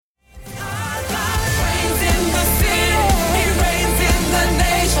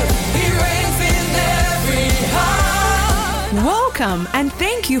Welcome and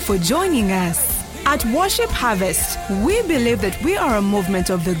thank you for joining us. At Worship Harvest, we believe that we are a movement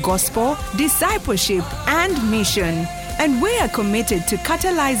of the gospel, discipleship, and mission. And we are committed to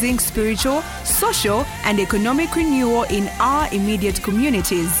catalyzing spiritual, social, and economic renewal in our immediate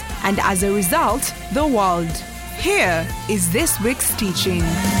communities, and as a result, the world. Here is this week's teaching.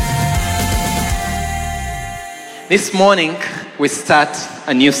 This morning, we start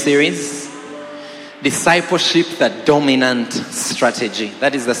a new series, Discipleship, the Dominant Strategy.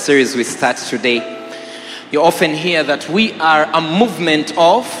 That is the series we start today. You often hear that we are a movement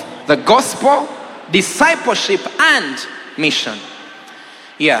of the gospel, discipleship, and mission.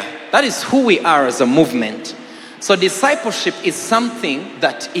 Yeah, that is who we are as a movement. So discipleship is something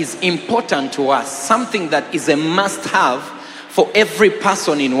that is important to us, something that is a must-have for every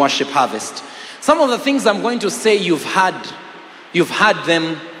person in Worship Harvest. Some of the things I'm going to say you've heard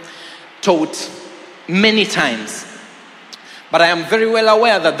them taught many times. But I am very well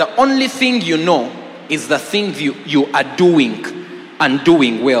aware that the only thing you know is the thing you are doing and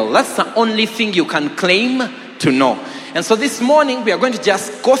doing well. That's the only thing you can claim to know. And so this morning we are going to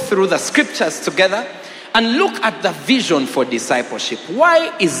just go through the scriptures together and look at the vision for discipleship.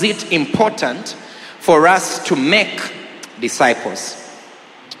 Why is it important for us to make disciples?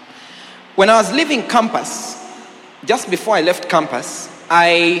 When I was leaving campus, just before I left campus,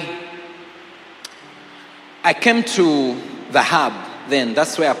 I came to the hub then.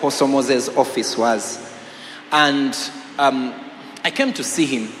 That's where Apostle Moses' office was. And I came to see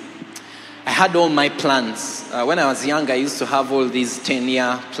him. I had all my plans. When I was young, I used to have all these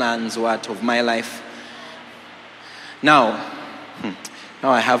 10-year plans of my life. Now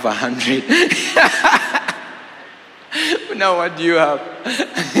I have 100. Now what do you have?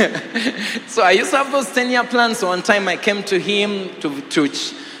 So I used to have those 10-year plans. So one time I came to him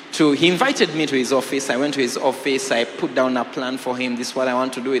he invited me to his office. I went to his office. I put down a plan for him. This is what I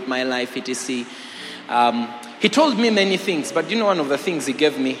want to do with my life, etc. He told me many things, but you know one of the things he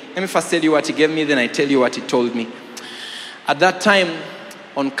gave me? Let me first tell you what he gave me, then I tell you what he told me. At that time,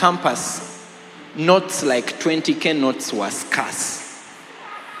 on campus, notes like 20K notes were scarce.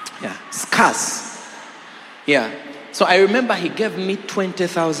 Yeah, scarce. Yeah. So I remember he gave me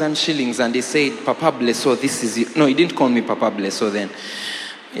 20,000 shillings and he said, Papa Blesso, this is you. No, he didn't call me Papa Blesso then.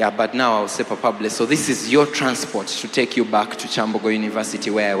 Yeah, but now I'll say Papa Blesso. This is your transport to take you back to Chambogo University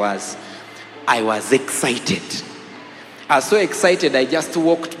where I was. I was excited. I was so excited I just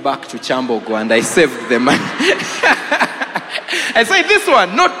walked back to Chambogo and I saved the money. I said, this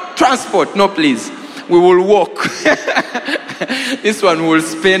one, not transport, no please. We will walk. This one will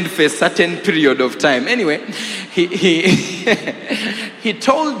spend for a certain period of time. Anyway, he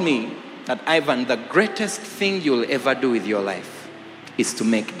told me that, Ivan, the greatest thing you'll ever do with your life is to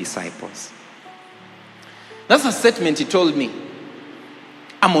make disciples. That's a statement he told me.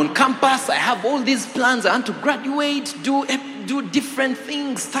 I'm on campus, I have all these plans, I want to graduate, do different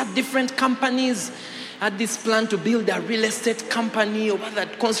things, start different companies. I had this plan to build a real estate company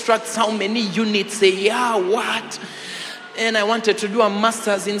that constructs how many units a year, what? And I wanted to do a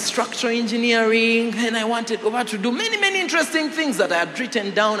master's in structural engineering, and I wanted to do many interesting things that I had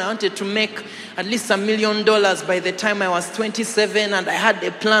written down. I wanted to make at least $1 million by the time I was 27, and I had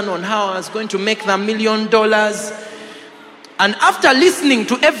a plan on how I was going to make the $1 million. And after listening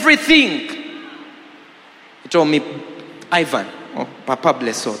to everything, he told me, Ivan, Papa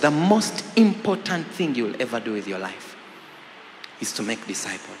Blesso, the most important thing you'll ever do with your life is to make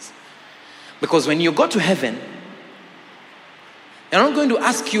disciples. Because when you go to heaven, they're not going to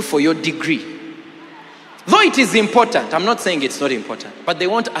ask you for your degree. Though it is important, I'm not saying it's not important, but they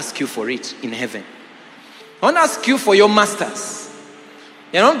won't ask you for it in heaven. They won't ask you for your masters.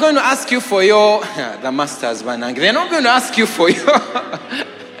 They're not going to ask you for the masters, Banang. They're not going to ask you for your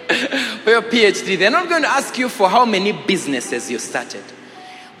PhD. They're not going to ask you for how many businesses you started.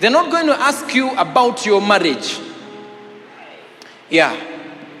 They're not going to ask you about your marriage. Yeah.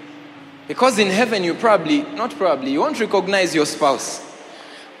 Because in heaven you won't recognize your spouse.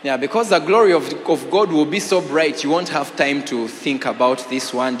 Yeah, because the glory of God will be so bright, you won't have time to think about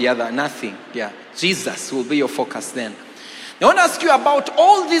this one, the other, nothing. Yeah, Jesus will be your focus then. They won't ask you about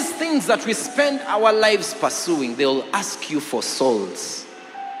all these things that we spend our lives pursuing. They'll ask you for souls.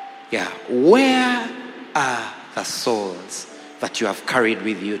 Yeah, where are the souls that you have carried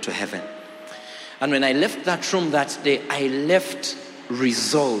with you to heaven? And when I left that room that day, I left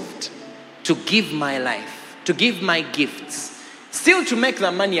resolved to give my life, to give my gifts, still to make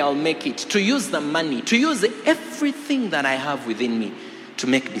the money, I'll make it, to use the money, to use everything that I have within me to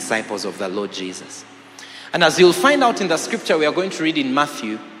make disciples of the Lord Jesus. And as you'll find out in the scripture we are going to read in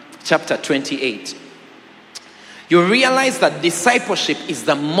Matthew chapter 28, you realize that discipleship is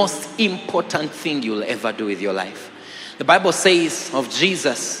the most important thing you'll ever do with your life. The Bible says of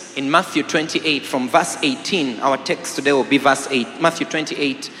Jesus in Matthew 28 from verse 18, our text today will be verse 8, Matthew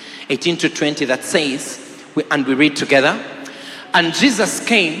 28, 18 to 20, that says, and we read together, "And Jesus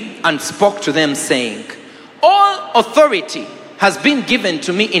came and spoke to them, saying, All authority has been given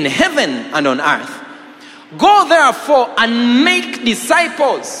to me in heaven and on earth. Go therefore and make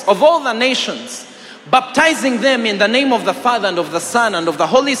disciples of all the nations, baptizing them in the name of the Father and of the Son and of the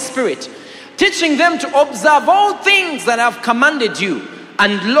Holy Spirit, teaching them to observe all things that I have commanded you.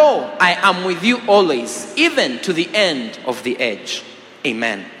 And lo, I am with you always, even to the end of the age."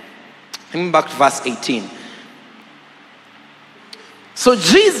 Amen. Coming back to verse 18. So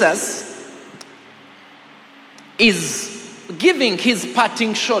Jesus is giving his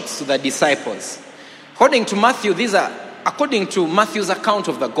parting shots to the disciples. According to Matthew's account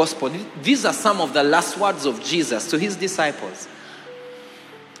of the gospel, these are some of the last words of Jesus to his disciples.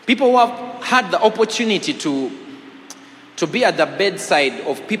 People who have had the opportunity to be at the bedside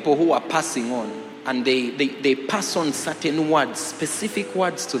of people who are passing on, and they pass on certain words, specific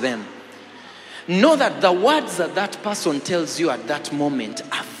words to them. Know that the words that that person tells you at that moment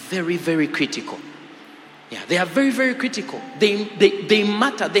are very, very critical. Yeah, they are very, very critical. They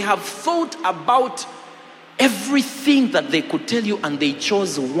matter. They have thought about everything that they could tell you, and they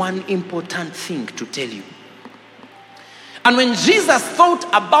chose one important thing to tell you. And when Jesus thought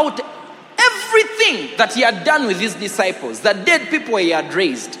about everything that he had done with his disciples, the dead people he had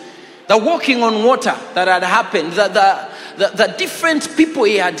raised, the walking on water that had happened, the different people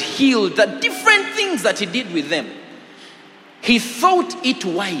he had healed, the different things that he did with them, he thought it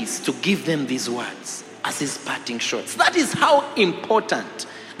wise to give them these words as his parting shots. That is how important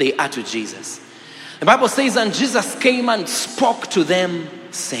they are to Jesus. The Bible says, "And Jesus came and spoke to them,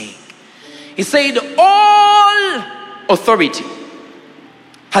 saying," he said, "All authority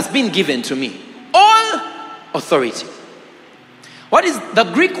has been given to me." All authority. What is the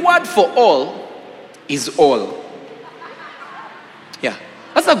Greek word for all? Is all. Yeah,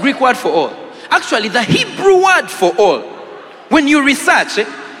 that's the Greek word for all. Actually, the Hebrew word for all, when you research it,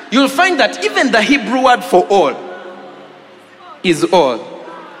 you'll find that even the Hebrew word for all is all.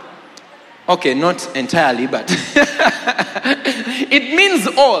 Okay, not entirely, but it means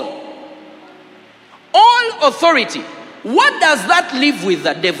all. All authority. What does that leave with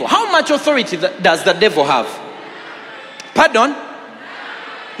the devil? How much authority does the devil have? Pardon?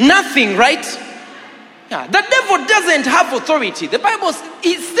 Nothing, right? Yeah, the devil doesn't have authority. The Bible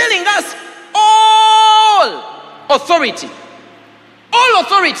is telling us all authority. All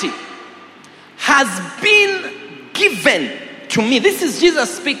authority has been given to me. This is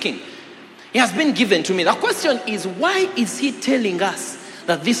Jesus speaking. It has been given to me. The question is, why is he telling us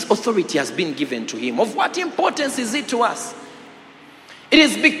that this authority has been given to him? Of what importance is it to us? It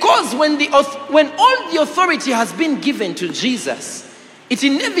is because when all the authority has been given to Jesus, it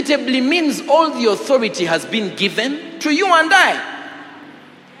inevitably means all the authority has been given to you and I.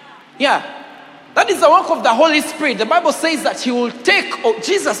 Yeah. That is the work of the Holy Spirit. The Bible says that he will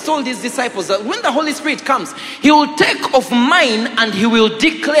Jesus told his disciples that when the Holy Spirit comes, he will take of mine and he will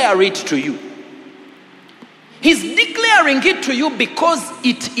declare it to you. He's declaring it to you because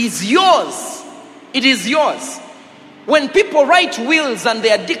it is yours. It is yours. When people write wills and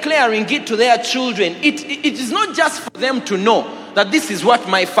they are declaring it to their children, it is not just for them to know that this is what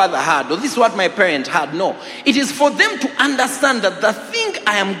my father had or this is what my parent had. No. It is for them to understand that the thing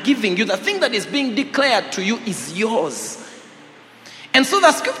I am giving you, the thing that is being declared to you is yours. And so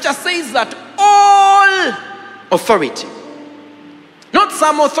the scripture says that all authority, not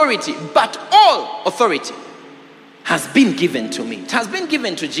some authority, but all authority has been given to me. It has been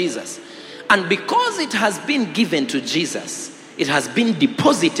given to Jesus. And because it has been given to Jesus, it has been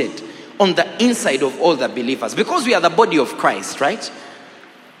deposited on the inside of all the believers. Because we are the body of Christ, right?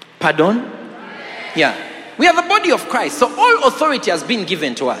 Pardon? Yeah. We are the body of Christ. So all authority has been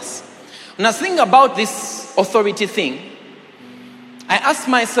given to us. When I was thinking about this authority thing, I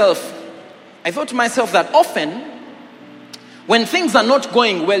thought to myself that often, when things are not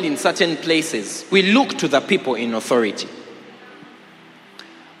going well in certain places, we look to the people in authority.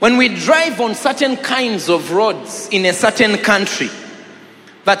 When we drive on certain kinds of roads in a certain country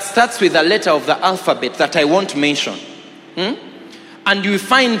that starts with a letter of the alphabet that I won't mention, and you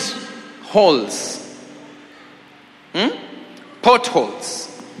find holes,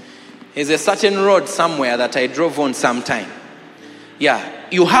 potholes. There's a certain road somewhere that I drove on sometime. Yeah,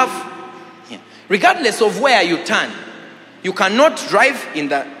 you have, regardless of where you turn, you cannot drive in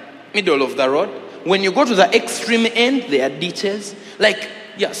the middle of the road. When you go to the extreme end, there are ditches.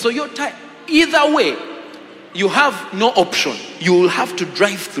 So you're tired. Either way, you have no option. You will have to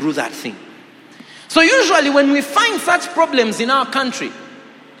drive through that thing. So usually when we find such problems in our country,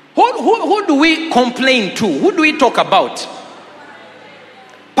 who do we complain to? Who do we talk about?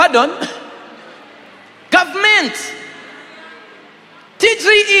 Pardon? Government.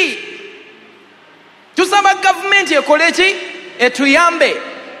 TGE. Tusaba government yekolechi etuyambe.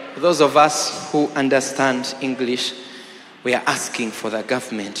 Those of us who understand English, we are asking for the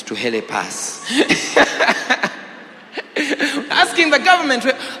government to help us. Asking the government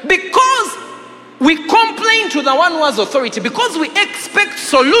because we complain to the one who has authority, because we expect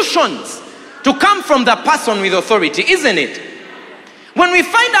solutions to come from the person with authority, isn't it? When we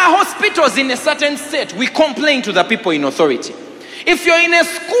find our hospitals in a certain state, we complain to the people in authority. If you're in a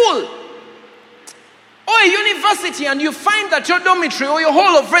school or a university and you find that your dormitory or your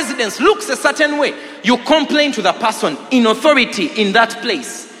hall of residence looks a certain way, you complain to the person in authority in that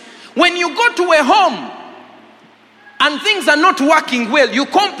place. When you go to a home and things are not working well, you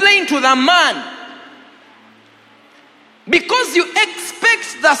complain to the man. Because you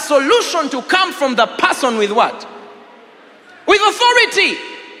expect the solution to come from the person with what? With authority.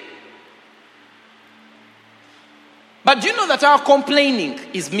 But do you know that our complaining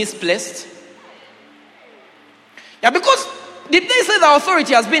is misplaced? Yeah, because did they say the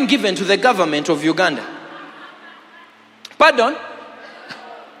authority has been given to the government of Uganda? Pardon?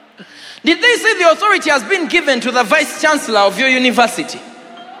 Did they say the authority has been given to the vice chancellor of your university?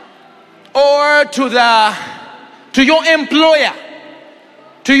 Or to your employer?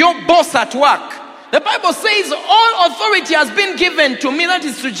 To your boss at work? The Bible says all authority has been given to me, that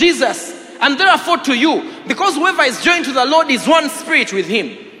is to Jesus, and therefore to you, because whoever is joined to the Lord is one spirit with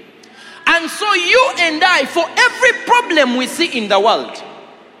him. And so you and I, for every problem we see in the world,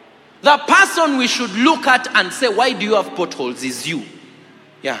 the person we should look at and say, why do you have potholes, is you.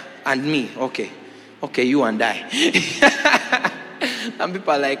 Yeah, and me. Okay, you and I. Some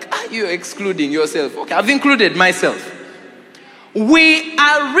people are like, you're excluding yourself. Okay, I've included myself. We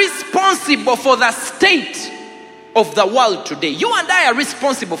are responsible for the state of the world today. You and I are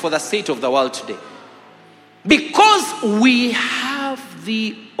responsible for the state of the world today. Because we have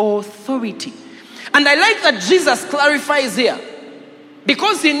the authority. And I like that Jesus clarifies here.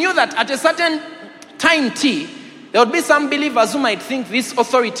 Because he knew that at a certain time T, there would be some believers who might think this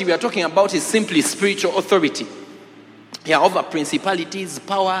authority we are talking about is simply spiritual authority. Yeah, over principalities,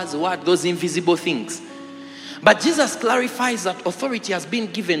 powers, those invisible things. But Jesus clarifies that authority has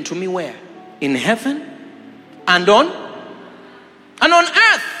been given to me where? In heaven and on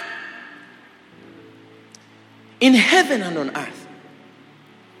earth. In heaven and on earth.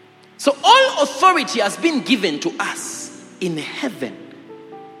 So all authority has been given to us in heaven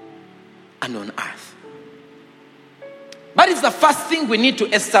and on earth. That is the first thing we need to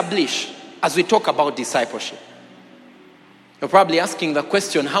establish as we talk about discipleship. You're probably asking the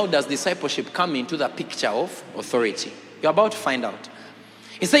question, how does discipleship come into the picture of authority? You're about to find out.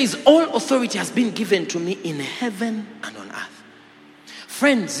 It says, all authority has been given to me in heaven and on earth.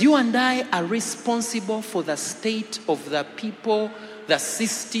 Friends, you and I are responsible for the state of the people, the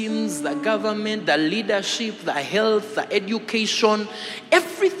systems, the government, the leadership, the health, the education,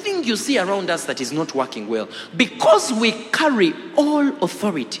 everything you see around us that is not working well. Because we carry all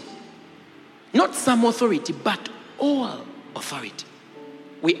authority. Not some authority, but all authority.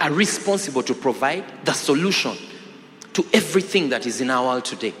 We are responsible to provide the solution to everything that is in our world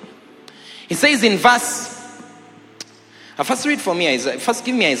today. It says in first read for me, first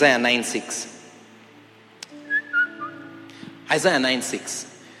give me Isaiah 9:6. Isaiah 9:6.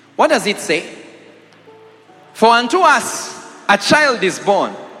 What does it say? For unto us a child is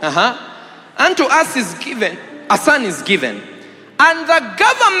born. Unto us is given, a son is given. And the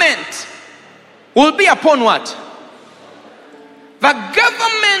government will be upon what? The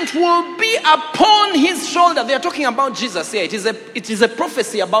government will be upon his shoulder. They are talking about Jesus here. It is a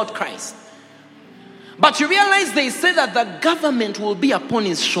prophecy about Christ. But you realize they say that the government will be upon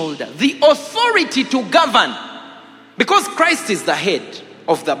his shoulder. The authority to govern. Because Christ is the head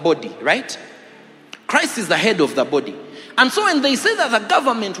of the body, right? Christ is the head of the body. And so when they say that the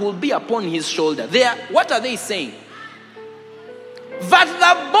government will be upon his shoulder, what are they saying? That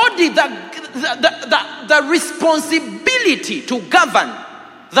the body, the responsibility to govern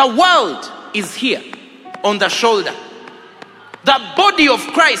the world is here on the shoulder. The body of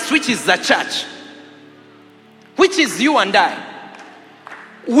Christ, which is the church, which is you and I.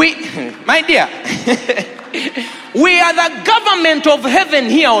 My dear, we are the government of heaven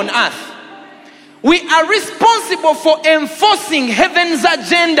here on earth. We are responsible for enforcing heaven's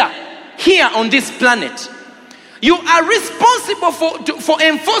agenda here on this planet. You are responsible for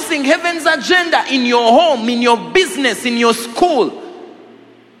enforcing heaven's agenda in your home, in your business, in your school,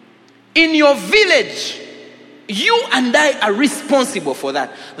 in your village. You and I are responsible for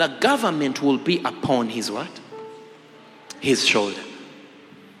that. The government will be upon his what? His shoulder.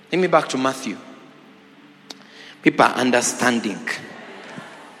 Let me back to Matthew. People are understanding.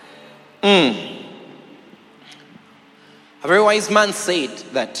 A very wise man said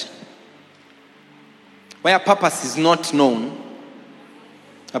that where purpose is not known,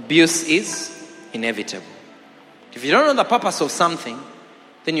 abuse is inevitable. If you don't know the purpose of something,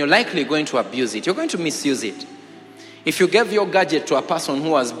 then you're likely going to abuse it. You're going to misuse it. If you gave your gadget to a person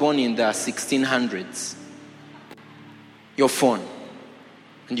who was born in the 1600s, your phone,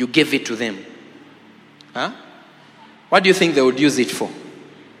 and you gave it to them, what do you think they would use it for?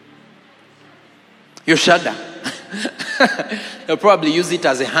 You shudder. They'll probably use it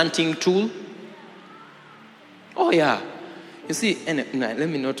as a hunting tool. Oh yeah. You see, let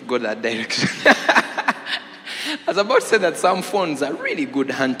me not go that direction. I was about to say that some phones are really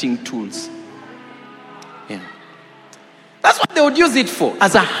good hunting tools. Yeah. That's what they would use it for,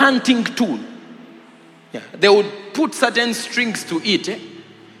 as a hunting tool. Yeah. They would put certain strings to it.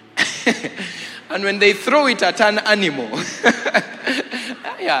 And when they throw it at an animal,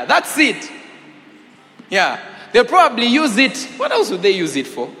 yeah, that's it. Yeah. They'll probably use it. What else would they use it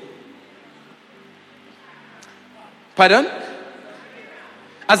for? Pardon?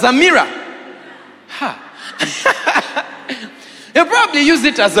 As a mirror. They'll probably use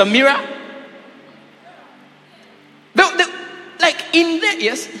it as a mirror.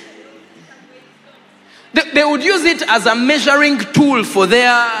 Yes. They would use it as a measuring tool for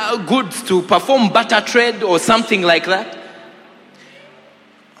their goods to perform barter trade or something like that.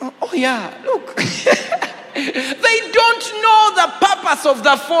 Oh yeah, look. They don't know the purpose of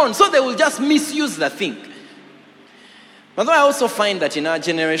the phone, so they will just misuse the thing. But I also find that in our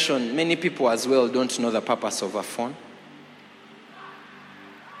generation, many people as well don't know the purpose of a phone.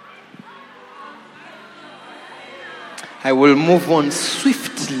 I will move on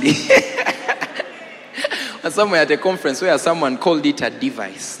swiftly. Somewhere at a conference where someone called it a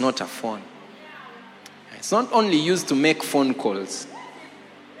device, not a phone. It's not only used to make phone calls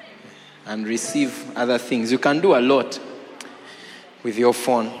and receive other things. You can do a lot with your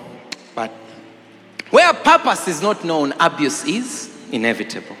phone. But where purpose is not known, abuse is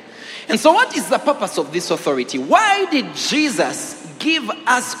inevitable. And so what is the purpose of this authority? Why did Jesus give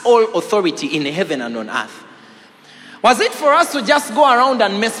us all authority in heaven and on earth? Was it for us to just go around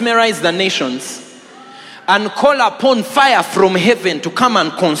and mesmerize the nations and call upon fire from heaven to come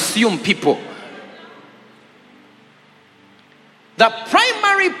and consume people? The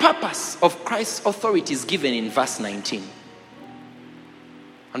primary purpose of Christ's authority is given in verse 19.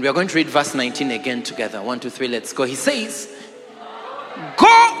 And we are going to read verse 19 again together. 1, 2, 3, let's go. He says,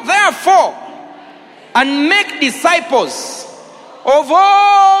 "Go therefore and make disciples of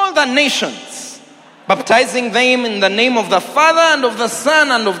all the nations, baptizing them in the name of the Father and of the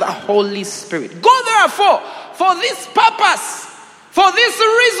Son and of the Holy Spirit." Go therefore, for this purpose, for this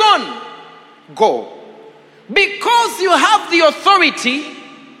reason, go. Because you have the authority,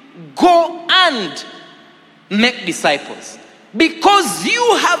 go and make disciples. Because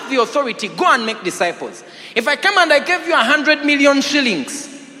you have the authority, go and make disciples. If I come and I give you 100 million shillings,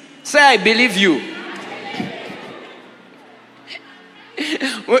 say I believe you.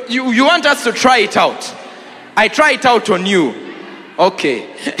 You want us to try it out? I try it out on you. Okay.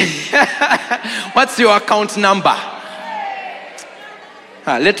 What's your account number?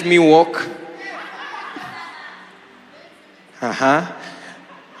 Let me walk.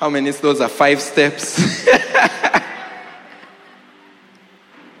 How many? Those are 5 steps.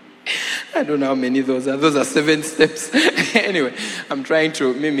 I don't know how many those are. Those are 7 steps. Anyway, I'm trying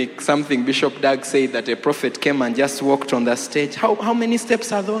to mimic something Bishop Doug said, that a prophet came and just walked on the stage. How many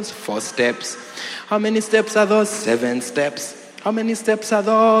steps are those? 4 steps. How many steps are those? 7 steps. How many steps are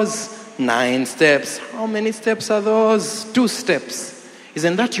those? 9 steps. How many steps are those? 2 steps.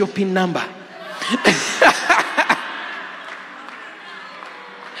 Isn't that your PIN number?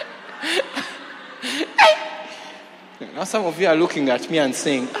 Now some of you are looking at me and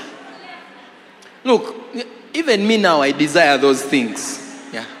saying, look, even me now, I desire those things.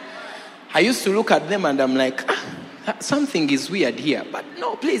 Yeah. I used to look at them and I'm like, something is weird here. But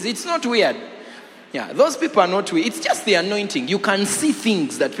no, please, it's not weird. Yeah, those people are not weird. It's just the anointing. You can see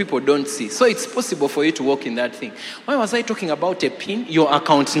things that people don't see. So it's possible for you to walk in that thing. Why was I talking about a PIN? Your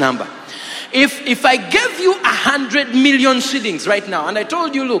account number. If I gave you 100 million shillings right now and I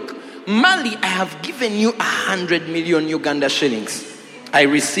told you, look, Mali, I have given you 100 million Uganda shillings. I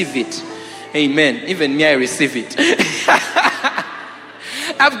receive it. Amen. Even me, I receive it.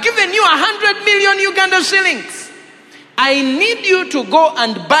 I've given you 100 million Uganda shillings. I need you to go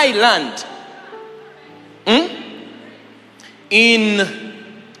and buy land in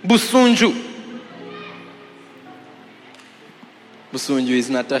Busunju. Busunju is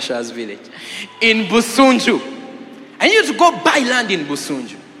Natasha's village. In Busunju. I need you to go buy land in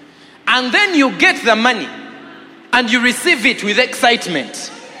Busunju. And then you get the money. And you receive it with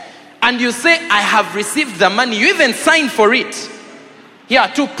excitement. And you say, I have received the money. You even sign for it. Yeah,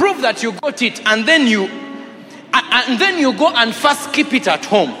 to prove that you got it. And then you go and first keep it at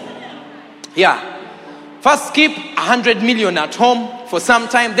home. Yeah. First keep 100 million at home for some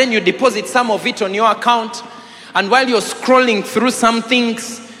time. Then you deposit some of it on your account. And while you're scrolling through some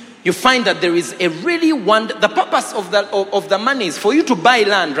things, you find that there is a really the purpose of the money is for you to buy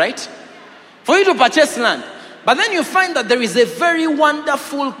land, right? For you to purchase land. But then you find that there is a very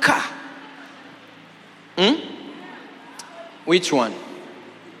wonderful car. Which one?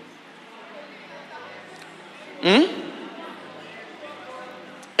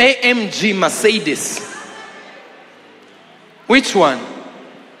 AMG Mercedes. Which one?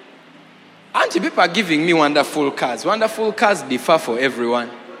 Auntie, people are giving me wonderful cars. Wonderful cars differ for everyone.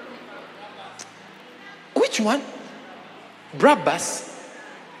 Which one? Brabus.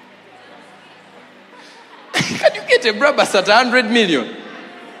 Can you get a Brabus at 100 million?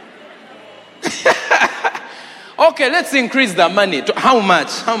 Okay, let's increase the money. How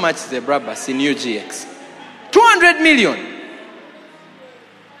much? How much is the Brabus in UGX? 200 million.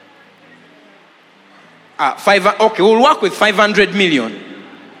 Okay, we'll work with 500 million.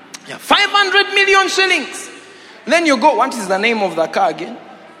 Yeah, 500 million shillings. Then you go, what is the name of the car again?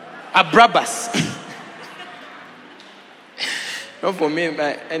 A Brabus. Not for me,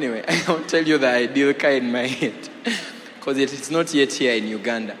 but anyway, I'll tell you the ideal car in my head. Because it is not yet here in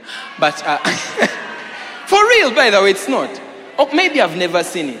Uganda. But, for real, by the way, it's not. Or maybe I've never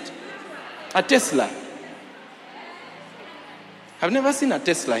seen it. A Tesla. I've never seen a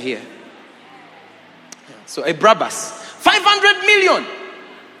Tesla here. So a Brabus. 500 million.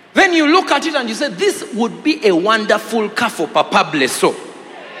 Then you look at it and you say, this would be a wonderful car for Papa Blesso.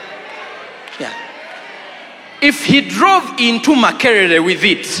 Yeah. If he drove into Makerere with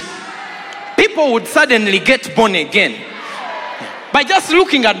it, people would suddenly get born again. By just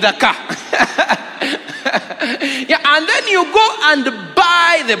looking at the car. Yeah, and then you go and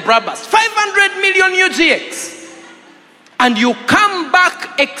buy the Brabus. 500 million UGX. And you come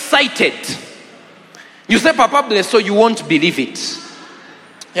back excited. You say, Papa bless, so you won't believe it.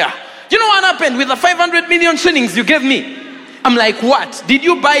 Yeah. You know what happened with the 500 million shillings you gave me? I'm like, what? Did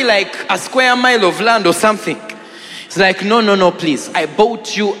you buy like a square mile of land or something? It's like, no, please. I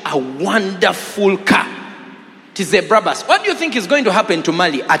bought you a wonderful car. It is a Brabus. What do you think is going to happen to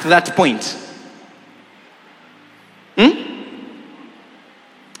Mali at that point?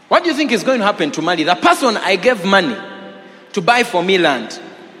 What do you think is going to happen to Mali? The person I gave money to buy for me land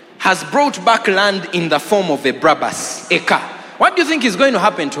has brought back land in the form of a Brabus, a car. What do you think is going to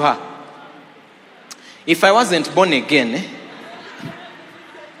happen to her? If I wasn't born again,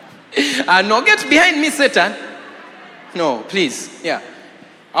 no, get behind me, Satan. No, please. Yeah.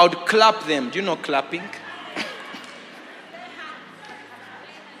 I would clap them. Do you know clapping?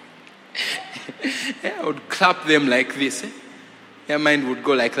 Yeah, I would clap them like this. Your mind would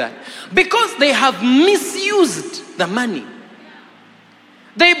go like that. Because they have misused the money.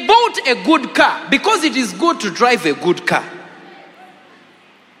 They bought a good car because it is good to drive a good car.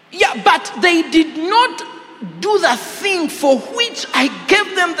 Yeah, but they did not do the thing for which I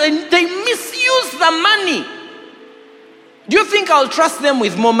gave them. They misused the money. Do you think I'll trust them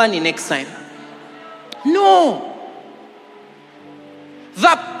with more money next time? No.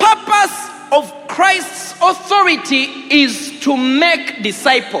 The purpose of Christ's authority is to make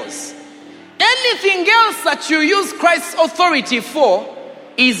disciples. Anything else that you use Christ's authority for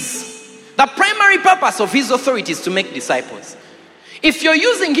is the primary purpose of his authority is to make disciples. If you're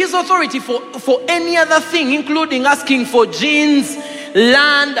using his authority for any other thing, including asking for genes,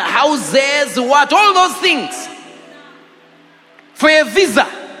 land, houses, what, all those things, for a visa,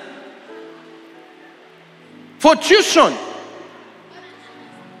 for tuition,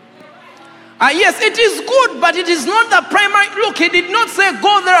 yes, it is good, but it is not the primary. Look, he did not say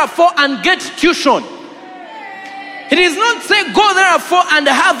go therefore and get tuition. He did not say go therefore and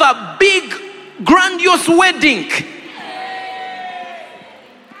have a big, grandiose wedding.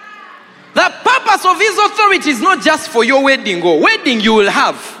 The purpose of his authority is not just for your wedding. Or wedding you will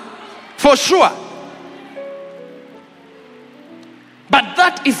have, for sure. But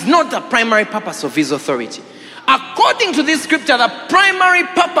that is not the primary purpose of his authority. According to this scripture, the primary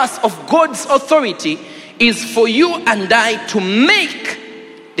purpose of God's authority is for you and I to make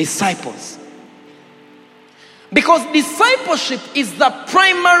disciples. Because discipleship is the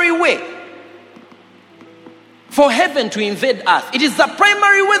primary way for heaven to invade earth. It is the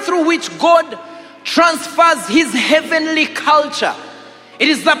primary way through which God transfers his heavenly culture. It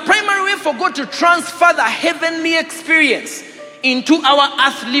is the primary way for God to transfer the heavenly experience into our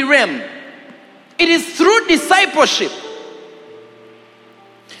earthly realm. It is through discipleship.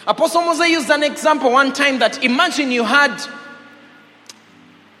 Apostle Moses used an example one time that imagine you had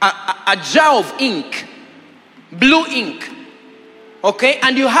a jar of ink, blue ink, okay,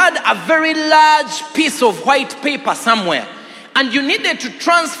 and you had a very large piece of white paper somewhere, and you needed to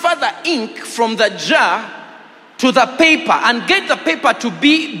transfer the ink from the jar to the paper and get the paper to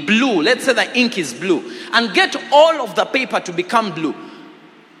be blue. Let's say the ink is blue, and get all of the paper to become blue.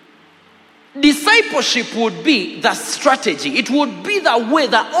 Discipleship would be the strategy. It would be the way,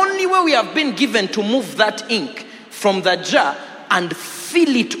 the only way we have been given to move that ink from the jar and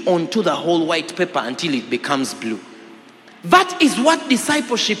fill it onto the whole white paper until it becomes blue. That is what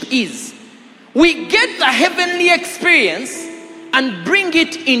discipleship is. We get the heavenly experience and bring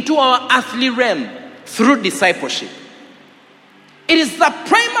it into our earthly realm through discipleship. It is the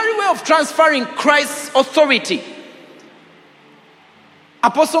primary way of transferring Christ's authority.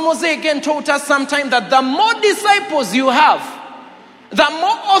 Apostle Moses again taught us sometime that the more disciples you have, the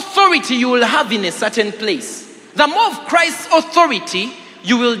more authority you will have in a certain place. The more of Christ's authority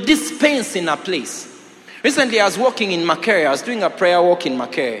you will dispense in a place. Recently I was walking in Makerere. I was doing a prayer walk in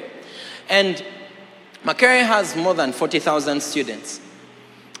Makerere. And Makerere has more than 40,000 students.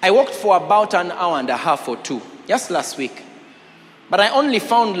 I walked for about an hour and a half or two, just last week. But I only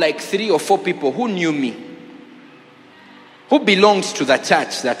found like 3 or 4 people who knew me, who belonged to the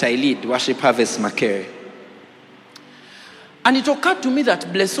church that I lead, Worship Harvest Makerere. And it occurred to me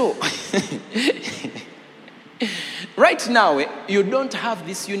that, Blesso, right now, you don't have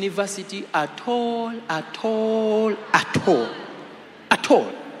this university at all.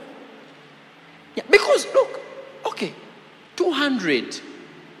 Yeah, because look, okay, 200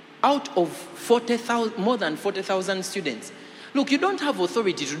 out of 40,000, more than 40,000 students. Look, you don't have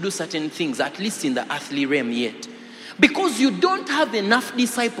authority to do certain things, at least in the earthly realm yet. Because you don't have enough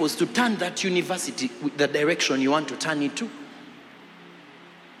disciples to turn that university with the direction you want to turn it to.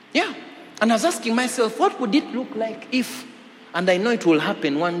 Yeah. And I was asking myself, what would it look like if, and I know it will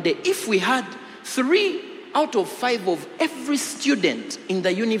happen one day, if we had 3 out of 5 of every student in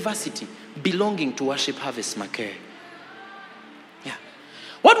the university belonging to Worship Harvest Makerere? Yeah.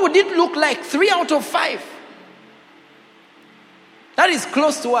 What would it look like? 3 out of 5. That is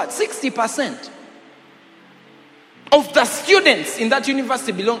close to what? 60%. Of the students in that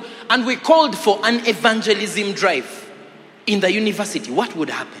university belong, and we called for an evangelism drive in the university. What would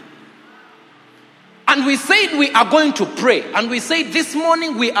happen? And we said we are going to pray. And we said this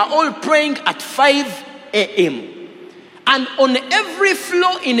morning we are all praying at 5 a.m. And on every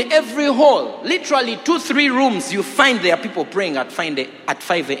floor, in every hall, literally 2-3 rooms, you find there are people praying at 5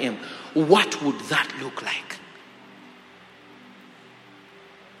 a.m. What would that look like?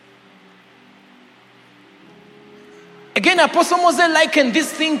 Again, Apostle Moses likened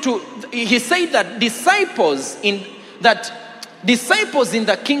this thing to, he said that disciples in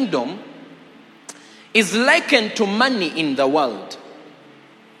the kingdom is likened to money in the world.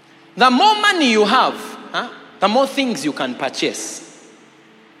 The more money you have, the more things you can purchase.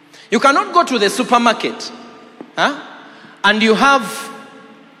 You cannot go to the supermarket and you have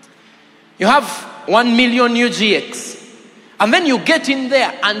 1 million UGX, and then you get in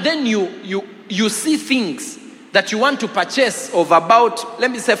there and then you see things that you want to purchase of about, let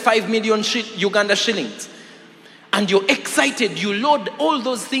me say, 5 million Uganda shillings. And you're excited, you load all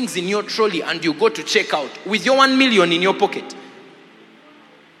those things in your trolley and you go to check out with your 1 million in your pocket.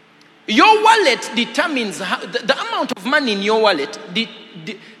 Your wallet determines, the amount of money in your wallet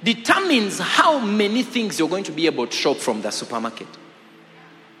determines how many things you're going to be able to shop from the supermarket.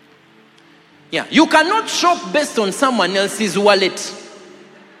 Yeah, you cannot shop based on someone else's wallet.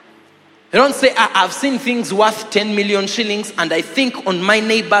 They don't say, I've seen things worth 10 million shillings and I think on my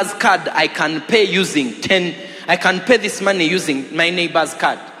neighbor's card I can pay this money using my neighbor's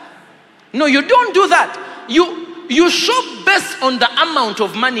card. No, you don't do that. You shop based on the amount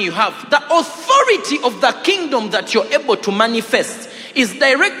of money you have. The authority of the kingdom that you're able to manifest is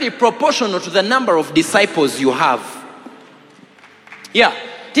directly proportional to the number of disciples you have. Yeah,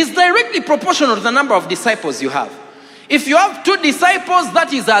 it is directly proportional to the number of disciples you have. If you have 2 disciples,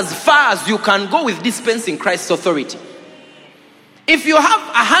 that is as far as you can go with dispensing Christ's authority. If you have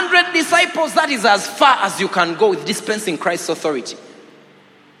 100 disciples, that is as far as you can go with dispensing Christ's authority.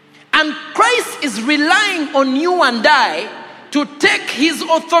 And Christ is relying on you and I to take his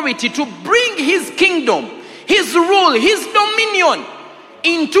authority, to bring his kingdom, his rule, his dominion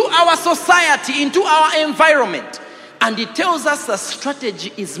into our society, into our environment. And he tells us the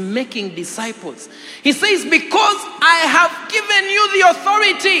strategy is making disciples. He says, because I have given you the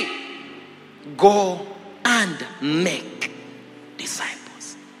authority, go and make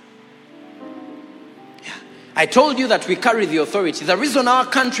disciples. Yeah. I told you that we carry the authority. The reason our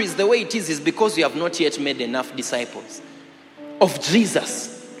country is the way it is because we have not yet made enough disciples of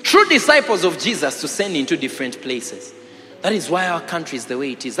Jesus, true disciples of Jesus, to send into different places. That is why our country is the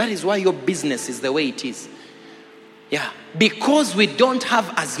way it is. That is why your business is the way it is. Yeah, because we don't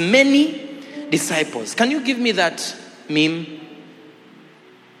have as many disciples. Can you give me that meme?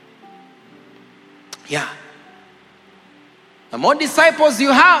 Yeah. The more disciples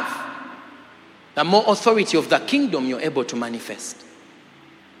you have, the more authority of the kingdom you're able to manifest.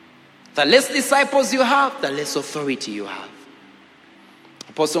 The less disciples you have, the less authority you have.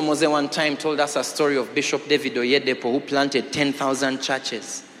 Apostle Mose one time told us a story of Bishop David Oyedepo, who planted 10,000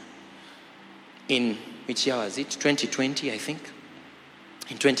 churches in, which year was it? 2020, I think.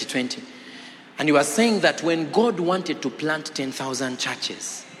 In 2020. And he was saying that when God wanted to plant 10,000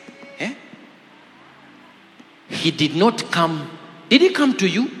 churches, he did not come. Did he come to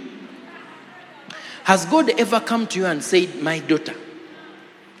you? Has God ever come to you and said, my daughter,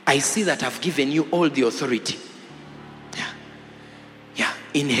 I see that I've given you all the authority. Yeah,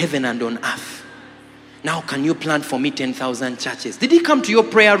 in heaven and on earth. Now can you plant for me 10,000 churches? Did he come to your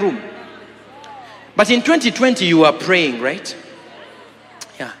prayer room? But in 2020 you are praying, right?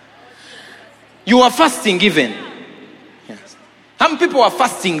 Yeah. You are fasting even. Yes. Some people are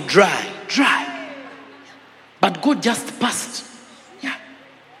fasting dry. But God just passed. Yeah.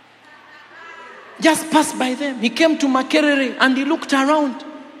 Just passed by them. He came to Makerere and he looked around.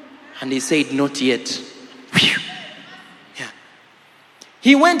 And he said, not yet. Whew. Yeah.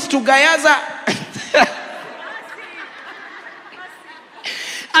 He went to Gayaza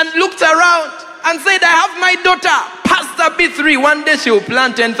and looked around and said, I have my daughter, Pastor B3. One day she will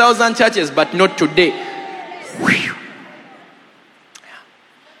plant 10,000 churches, but not today. Whew.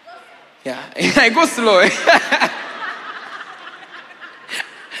 Yeah, I go slow.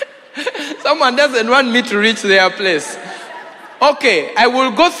 Someone doesn't want me to reach their place. Okay, I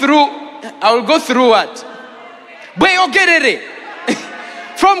will go through what? Boyogerere.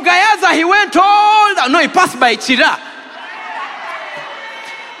 From Gayaza, he went all down. No, he passed by Chira.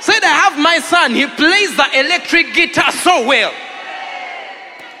 Said, I have my son. He plays the electric guitar so well.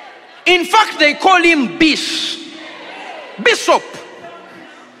 In fact, they call him Bishop.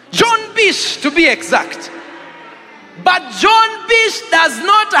 John Bish, to be exact. But John Bish does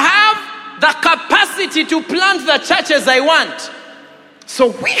not have the capacity to plant the churches I want. So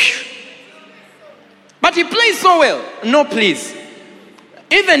wish. But he plays so well. No, please.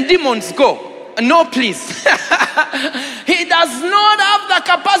 Even demons go. No, please. He does not have the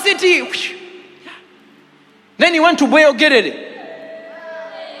capacity. Then he went to Boyogerere.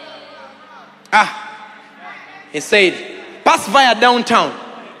 He said, pass via downtown.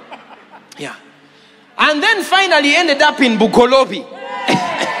 Yeah. And then finally ended up in Bugolobi.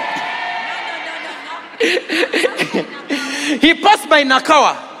 He passed by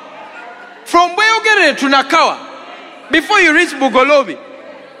Nakawa. From Boyogerere to Nakawa. Before you reach Bugolobi.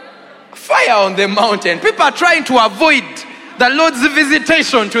 Fire on the mountain. People are trying to avoid the Lord's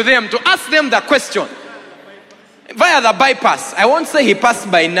visitation to them, to ask them the question. Via the bypass. I won't say he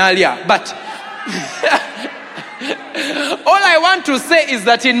passed by Nalia, but all I want to say is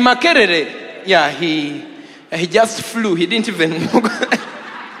that in Makerere, yeah, he just flew. He didn't even move.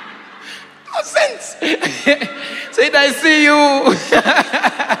 No sense. Said, I see you.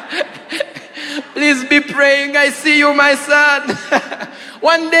 Please be praying. I see you, my son.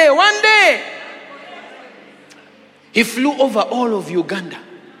 One day, he flew over all of Uganda,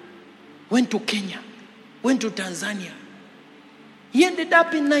 went to Kenya, went to Tanzania. He ended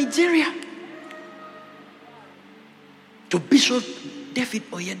up in Nigeria. To Bishop David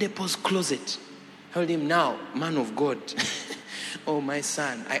Oyedepo's closet. Told him, now, man of God, oh my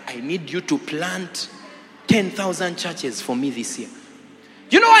son, I need you to plant 10,000 churches for me this year.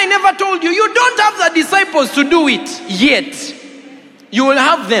 You know, I never told you, you don't have the disciples to do it yet. You will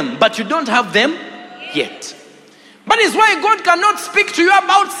have them, but you don't have them yet. But it's why God cannot speak to you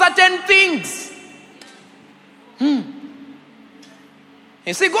about certain things.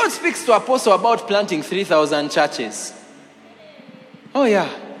 You see, God speaks to Apostle about planting 3,000 churches. Oh yeah.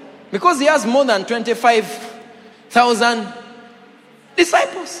 Because he has more than 25,000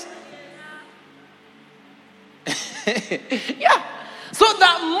 Disciples. Yeah. So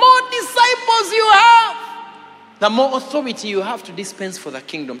the more disciples you have, the more authority you have to dispense for the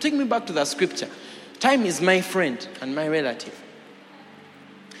kingdom. Take me back to the scripture. Time is my friend and my relative.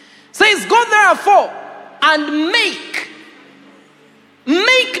 Says, go therefore and make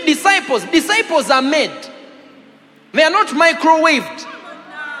disciples. Disciples are made. They are not microwaved.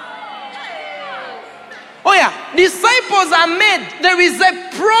 Oh yeah, disciples are made. There is a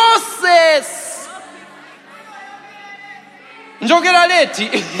process. Njogera leti.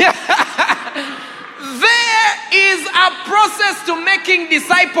 There is a process to making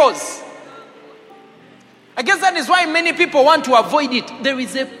disciples. I guess that is why many people want to avoid it. There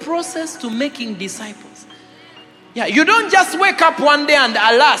is a process to making disciples. Yeah, you don't just wake up one day and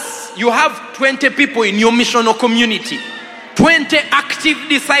alas, you have 20 people in your missional community. 20 active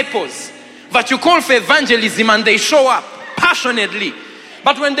disciples that you call for evangelism and they show up passionately.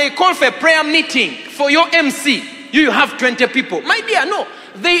 But when they call for a prayer meeting for your MC, you have 20 people. My dear, no.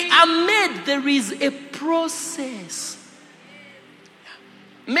 They are made. There is a process.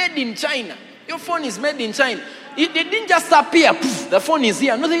 Made in China. Your phone is made in China. It didn't just appear. Poof, the phone is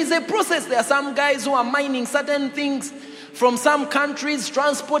here. No, there is a process. There are some guys who are mining certain things from some countries,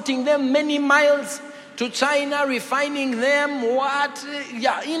 transporting them many miles to China, refining them.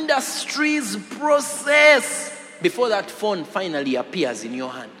 Industries, process before that phone finally appears in your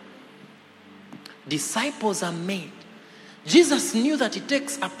hand. Disciples are made. Jesus knew that it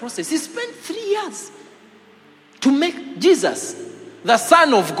takes a process. He spent 3 years to make Jesus, the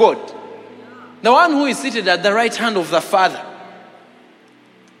Son of God, the one who is seated at the right hand of the Father.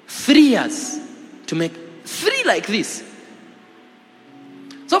 3 years to make 3 like this.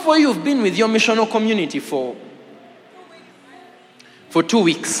 So for you, you've been with your missional community for 2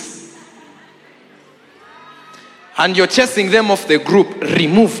 weeks. And you're chasing them off the group.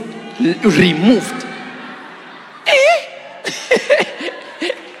 Removed.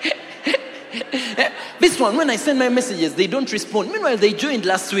 This one, when I send my messages, they don't respond. Meanwhile, they joined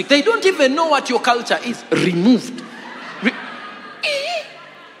last week. They don't even know what your culture is. Removed.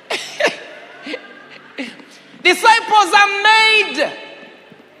 Disciples are made.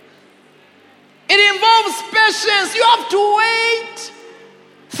 It involves patience. You have to wait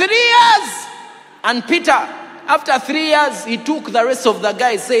 3 years. And Peter, after 3 years, he took the rest of the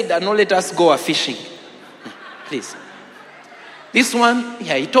guys, said, no, let us go fishing. Please. This one,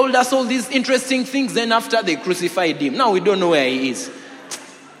 he told us all these interesting things. Then after they crucified him, now we don't know where he is.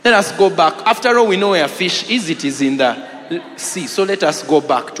 Let us go back. After all, we know where fish is. It is in the sea. So let us go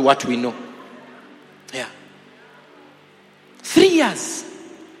back to what we know. Yeah. 3 years.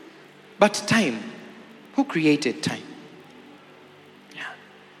 But time. Who created time? Yeah.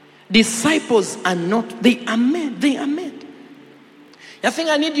 Disciples are not, they are made. They are made. The thing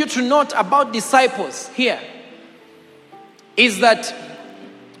I need you to note about disciples here is that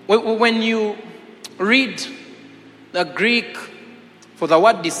when you read the Greek for the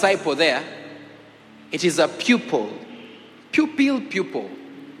word disciple there, it is a pupil. Pupil.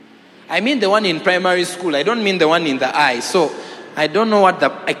 I mean the one in primary school. I don't mean the one in the eye. So I don't know what the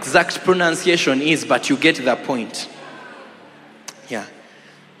exact pronunciation is, but you get the point. Yeah.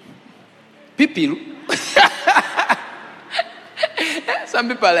 Pupil. Some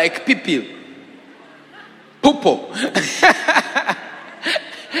people are like pupil. Pupo.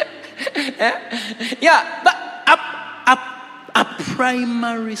 Yeah, but a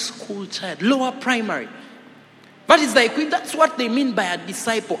primary school child, lower primary. But it's like, that's what they mean by a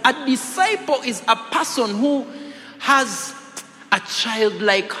disciple. A disciple is a person who has a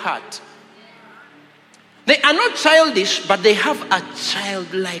childlike heart. They are not childish, but they have a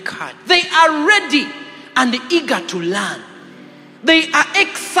childlike heart. They are ready and eager to learn. They are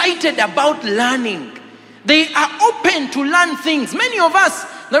excited about learning. They are open to learn things. Many of us,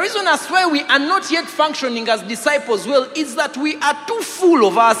 the reason as why we are not yet functioning as disciples well is that we are too full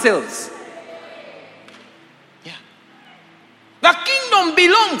of ourselves. Yeah. The kingdom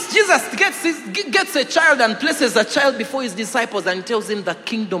belongs. Jesus gets a child and places a child before his disciples and tells him the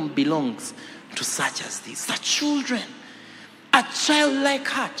kingdom belongs to such as these. The children. A childlike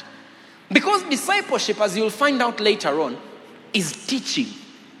heart. Because discipleship, as you'll find out later on, is teaching.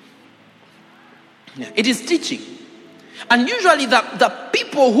 Yeah, it is teaching. And usually the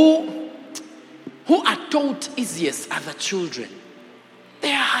people who are taught easiest are the children.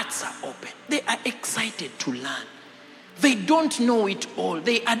 Their hearts are open. They are excited to learn. They don't know it all.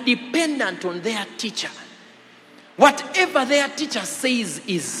 They are dependent on their teacher. Whatever their teacher says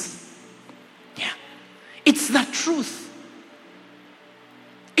is, it's the truth.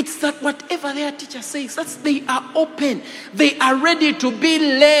 It's that whatever their teacher says, they are open. They are ready to be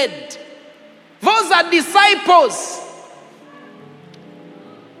led. Those are disciples.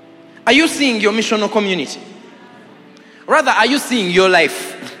 Are you seeing your missional community? Rather, are you seeing your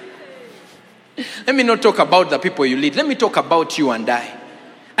life? Let me not talk about the people you lead. Let me talk about you and I.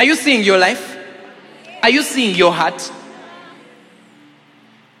 Are you seeing your life? Are you seeing your heart?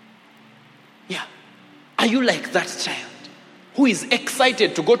 Yeah. Are you like that child who is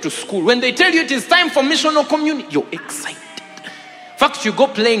excited to go to school? When they tell you it is time for missional community, you're excited. In fact, you go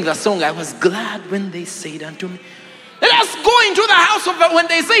playing the song, I was glad when they said unto me, let us go into the house of when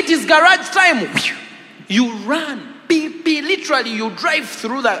they say it is garage time. You run. Beep, beep. Literally, you drive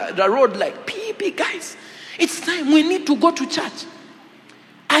through the road like, beep, beep, guys. It's time. We need to go to church.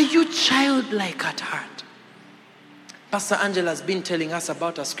 Are you childlike at heart? Pastor Angela has been telling us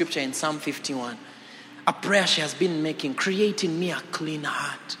about a scripture in Psalm 51. A prayer she has been making. Create in me a clean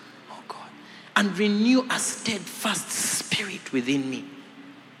heart, oh God. And renew a steadfast spirit within me.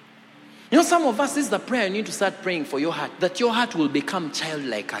 You know, some of us, this is the prayer you need to start praying for your heart. That your heart will become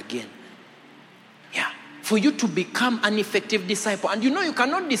childlike again. Yeah. For you to become an effective disciple. And you know you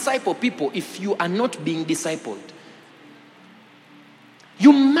cannot disciple people if you are not being discipled.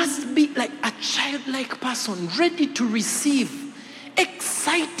 You must be like a childlike person, ready to receive,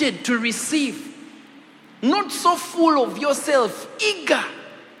 excited to receive, not so full of yourself, eager,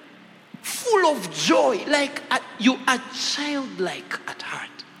 full of joy, like you are childlike at heart.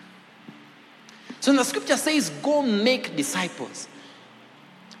 So the scripture says, go make disciples.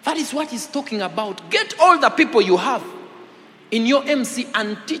 That is what he's talking about. Get all the people you have in your MC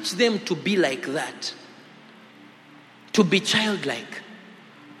and teach them to be like that. To be childlike.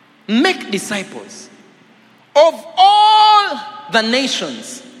 Make disciples of all the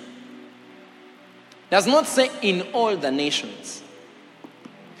nations. Does not say in all the nations.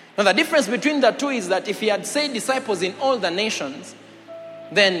 Now the difference between the two is that if he had said disciples in all the nations,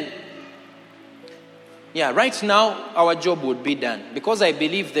 then right now our job would be done. Because I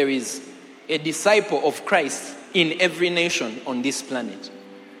believe there is a disciple of Christ in every nation on this planet.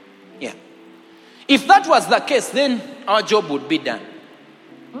 Yeah. If that was the case, then our job would be done.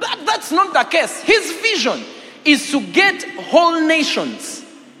 But that's not the case. His vision is to get whole nations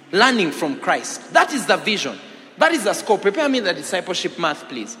learning from Christ. That is the vision. That is the scope. Prepare me the discipleship math,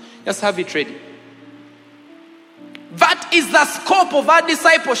 please. Just have it ready. That is the scope of our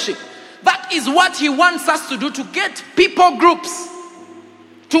discipleship. That is what he wants us to do, to get people groups,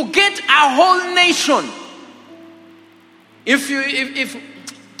 to get a whole nation. If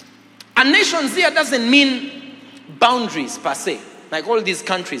a nation here doesn't mean boundaries per se, like all these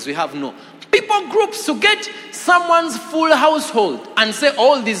countries we have, no. People groups, to get someone's full household and say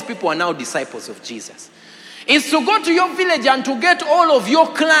all these people are now disciples of Jesus. Is to go to your village and to get all of your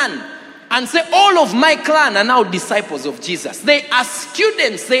clan and say all of my clan are now disciples of Jesus. They are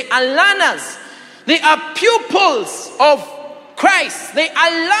students, they are learners, they are pupils of Christ. They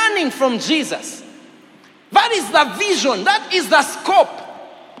are learning from Jesus. That is the vision, that is the scope.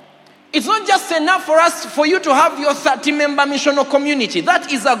 It's not just enough for you to have your 30-member missional community. That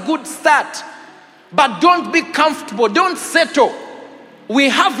is a good start. But don't be comfortable, don't settle. We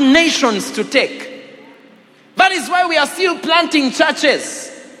have nations to take. That is why we are still planting churches.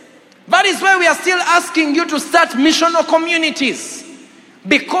 That is why we are still asking you to start missional communities.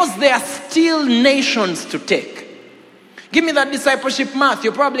 Because there are still nations to take. Give me that discipleship math.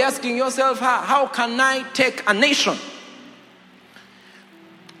 You're probably asking yourself, how can I take a nation?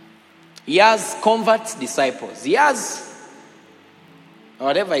 Years, converts, disciples. Years,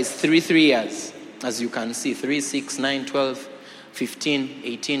 whatever is 3 years. As you can see, 3, 6, 9, 12, 15,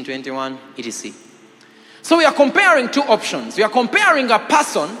 18, 21, etc. So we are comparing two options. We are comparing a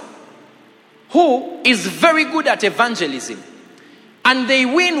person who is very good at evangelism, and they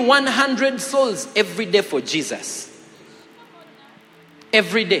win 100 souls every day for Jesus.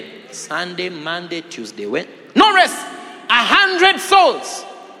 Every day. Sunday, Monday, Tuesday. No rest. 100 souls.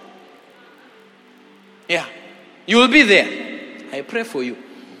 Yeah. You will be there. I pray for you.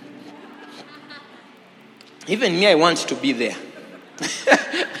 Even me, I want to be there.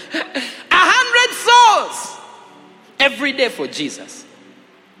 100 souls every day for Jesus.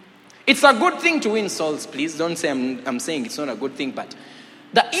 It's a good thing to win souls, please. Don't say I'm saying it's not a good thing, but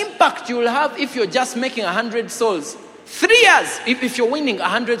the impact you will have if you're just making 100 souls, 3 years, if you're winning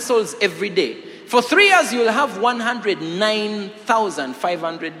 100 souls every day, for 3 years you will have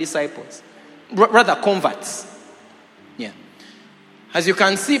 109,500 disciples. Rather, converts. Yeah. As you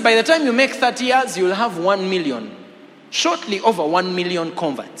can see, by the time you make 30 years, you will have 1 million. Shortly over 1 million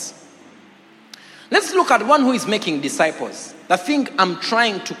converts. Let's look at one who is making disciples. The thing I'm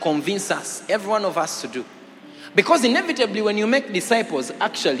trying to convince us, every one of us, to do. Because inevitably when you make disciples,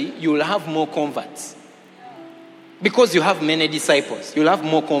 actually, you will have more converts. Because you have many disciples, you'll have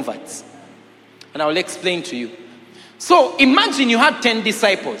more converts. And I will explain to you. So imagine you had 10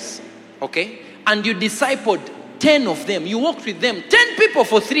 disciples, okay? And you discipled 10 of them. You worked with them. 10 people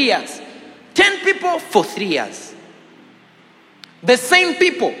for 3 years. 10 people for 3 years. The same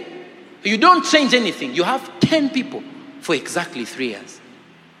people. You don't change anything. You have 10 people for exactly 3 years.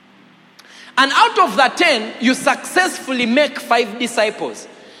 And out of the 10, you successfully make 5 disciples.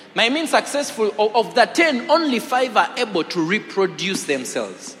 I mean successful, of the 10, only 5 are able to reproduce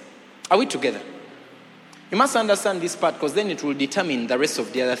themselves. Are we together? You must understand this part because then it will determine the rest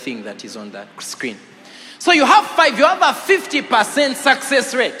of the other thing that is on the screen. So you have 5, you have a 50%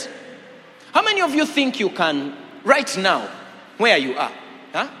 success rate. How many of you think you can, right now, where you are?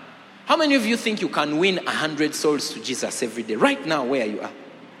 Huh? How many of you think you can win 100 souls to Jesus every day? Right now, where you are?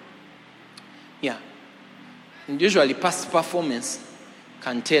 Yeah. And usually past performance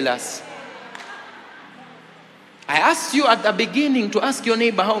can tell us. I asked you at the beginning to ask your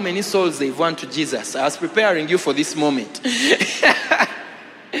neighbor how many souls they've won to Jesus. I was preparing you for this moment.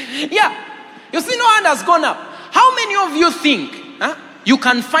 Yeah. You see, no hand has gone up. How many of you think you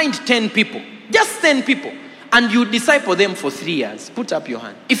can find 10 people? Just 10 people. And you disciple them for 3 years. Put up your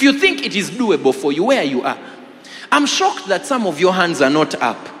hand. If you think it is doable for you, where you are. I'm shocked that some of your hands are not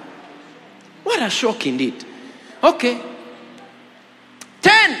up. What a shock indeed. Okay.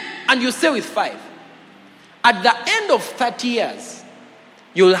 10 and you stay with 5. At the end of 30 years,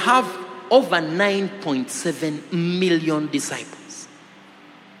 you'll have over 9.7 million disciples.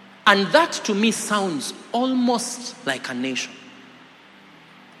 And that to me sounds almost like a nation.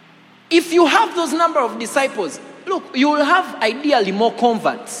 If you have those number of disciples, look, you will have ideally more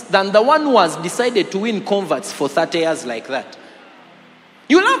converts than the one who has decided to win converts for 30 years like that.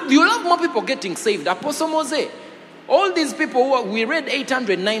 You'll have more people getting saved. Apostle Mose, all these people, we read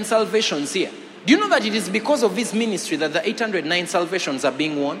 809 salvations here. Do you know that it is because of this ministry that the 809 salvations are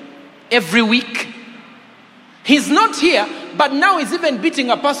being won every week? He's not here, but now he's even beating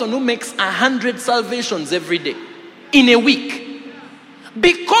a person who makes 100 salvations every day in a week.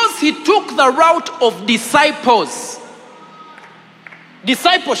 Because he took the route of disciples.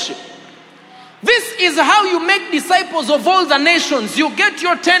 Discipleship. This is how you make disciples of all the nations. You get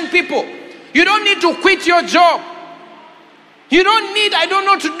your 10 people. You don't need to quit your job. You don't need, I don't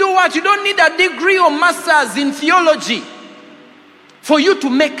know to do what. You don't need a degree or master's in theology for you to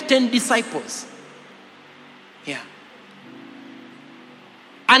make 10 disciples. Yeah.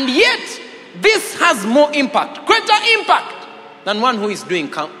 And yet, this has more impact, greater impact than one who is doing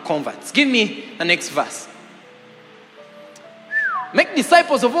converts. Give me the next verse. Make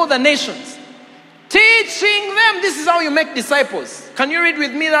disciples of all the nations. Teaching them. This is how you make disciples. Can you read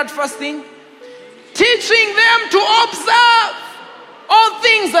with me that first thing? Teaching them to observe all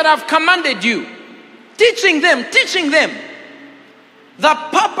things that I've commanded you. Teaching them. The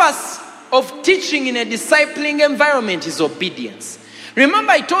purpose of teaching in a discipling environment is obedience.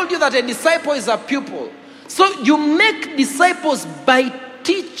 Remember, I told you that a disciple is a pupil. So you make disciples by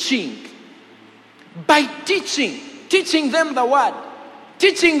teaching. By teaching. Teaching them the word.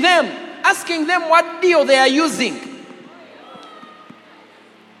 Teaching them. Asking them what deal they are using.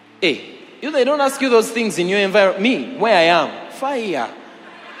 Hey, they don't ask you those things in your environment. Me, where I am, fire.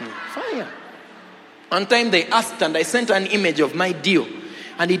 One time they asked and I sent an image of my deal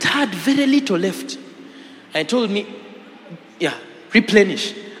and it had very little left. And told me,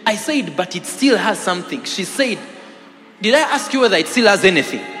 replenish. I said, but it still has something. She said, did I ask you whether it still has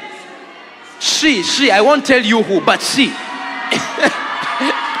anything? She, I won't tell you who, but she.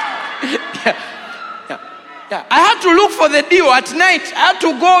 Yeah. I had to look for the deal at night. I had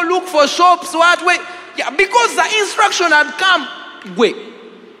to go look for shops. Because the instruction had come. Wait,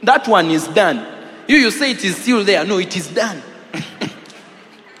 that one is done. You say it is still there. No, it is done.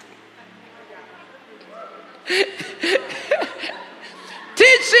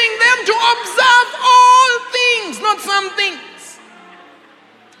 Teaching them to observe all things, not some things.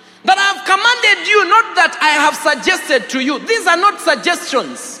 That I have commanded you, not that I have suggested to you. These are not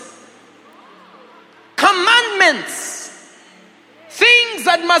suggestions. Commandments. Things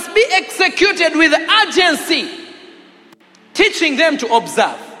that must be executed with urgency. Teaching them to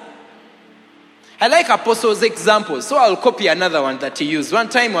observe. I like Apostle's examples, so I'll copy another one that he used. One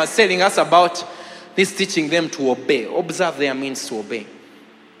time he was telling us about this teaching them to obey. Observe there means to obey.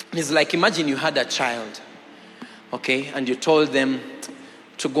 It's like, imagine you had a child, okay, and you told them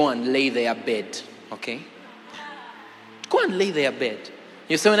to go and lay their bed, okay? Go and lay their bed.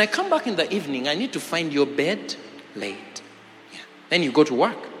 You say, when I come back in the evening, I need to find your bed laid. Yeah. Then you go to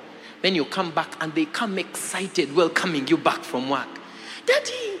work. Then you come back and they come excited welcoming you back from work.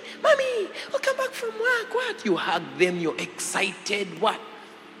 Daddy, Mommy, welcome back from work. What? You hug them, you're excited. What?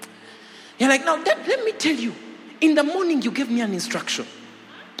 You're like, now, Dad, let me tell you. In the morning, you gave me an instruction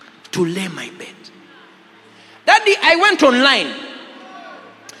to lay my bed. Daddy, I went online.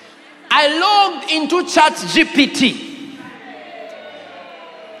 I logged into ChatGPT.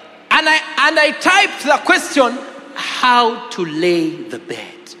 And I typed the question, how to lay the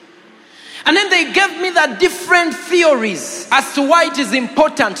bed. And then they gave me the different theories as to why it is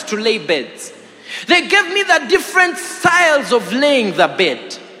important to lay beds. They gave me the different styles of laying the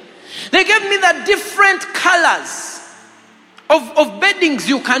bed. They gave me the different colors of beddings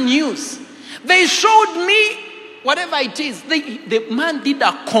you can use. They showed me whatever it is. The man did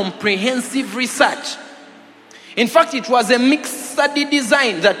a comprehensive research. In fact, it was a mixed study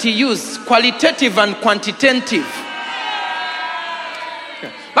design that he used, qualitative and quantitative.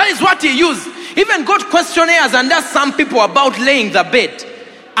 That is what he used. Even got questionnaires and asked some people about laying the bed.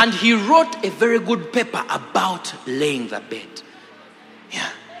 And he wrote a very good paper about laying the bed. Yeah.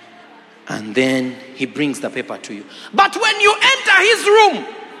 And then he brings the paper to you. But when you enter his room,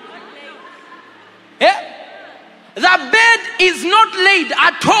 the bed is not laid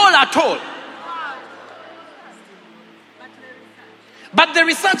at all. But the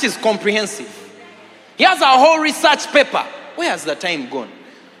research is comprehensive. He has a whole research paper. Where has the time gone?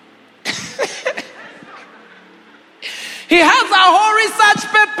 He has a whole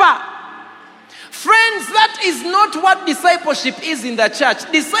research paper. Friends, that is not what discipleship is in the church.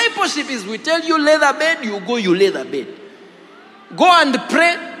 Discipleship is we tell you lay the bed, you go, you lay the bed. Go and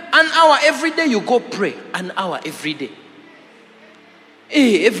pray an hour every day, you go pray an hour every day.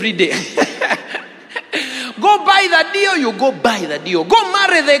 Every day. Go buy the deal, you go buy the deal. Go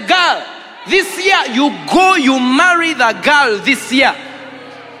marry the girl. This year, you go, you marry the girl this year.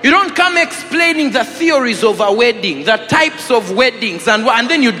 You don't come explaining the theories of a wedding, the types of weddings, and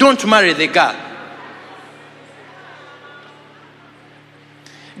then you don't marry the girl.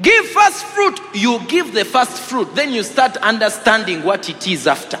 Give first fruit. You give the first fruit. Then you start understanding what it is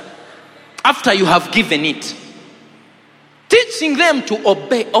after you have given it. Teaching them to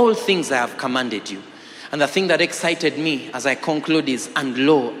obey all things I have commanded you. And the thing that excited me as I conclude is, and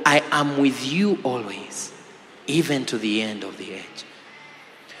lo, I am with you always, even to the end of the age.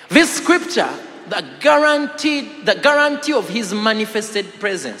 This scripture, the guarantee of his manifested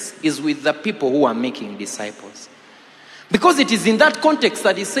presence is with the people who are making disciples. Because it is in that context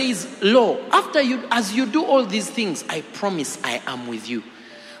that he says, lo, as you do all these things, I promise I am with you.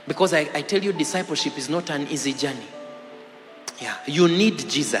 Because I tell you, discipleship is not an easy journey. Yeah, you need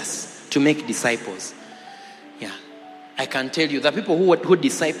Jesus to make disciples. Yeah, I can tell you, the people who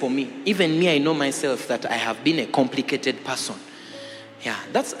disciple me, even me, I know myself that I have been a complicated person. Yeah,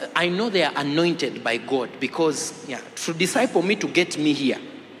 I know they are anointed by God because, to disciple me to get me here.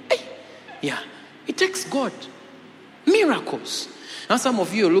 It takes God. Miracles. Now some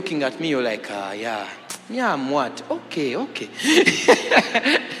of you are looking at me, you're like, I'm what? Okay.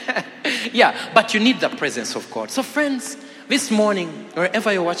 But you need the presence of God. So friends, this morning,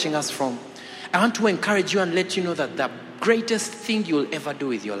 wherever you're watching us from, I want to encourage you and let you know that the greatest thing you'll ever do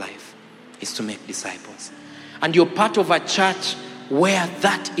with your life is to make disciples. And you're part of a church where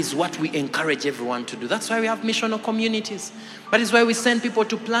that is what we encourage everyone to do. That's why we have missional communities. That is why we send people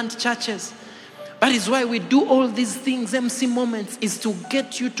to plant churches. That is why we do all these things. MC Moments is to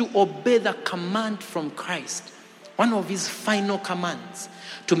get you to obey the command from Christ. One of his final commands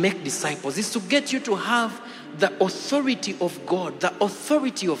to make disciples is to get you to have the authority of God, the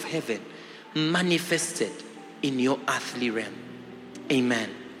authority of heaven manifested in your earthly realm. Amen.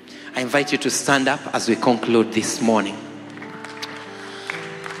 I invite you to stand up as we conclude this morning.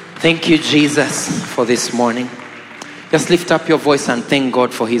 Thank you, Jesus, for this morning. Just lift up your voice and thank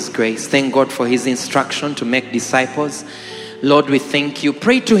God for his grace. Thank God for his instruction to make disciples. Lord, we thank you.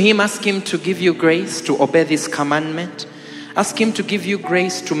 Pray to him. Ask him to give you grace to obey this commandment. Ask him to give you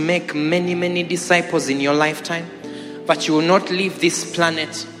grace to make many, many disciples in your lifetime. But you will not leave this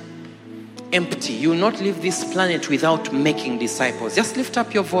planet empty. You will not leave this planet without making disciples. Just lift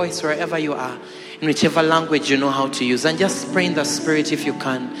up your voice wherever you are, in whichever language you know how to use, and just pray in the Spirit if you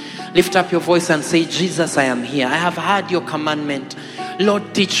can. Lift up your voice and say, Jesus, I am here. I have heard your commandment.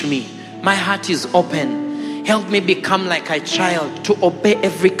 Lord, teach me. My heart is open. Help me become like a child, to obey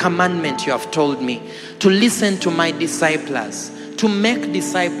every commandment you have told me, to listen to my disciples, to make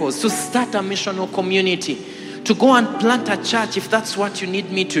disciples, to start a missional community, to go and plant a church if that's what you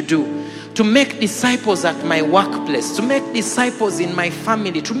need me to do, to make disciples at my workplace, to make disciples in my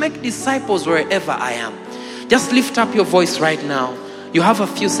family, to make disciples wherever I am. Just lift up your voice right now. You have a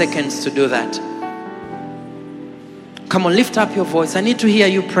few seconds to do that. Come on, lift up your voice. I need to hear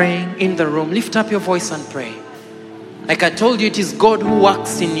you praying in the room. Lift up your voice and pray. Like I told you, it is God who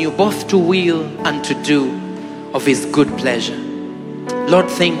works in you both to will and to do of His good pleasure. Lord,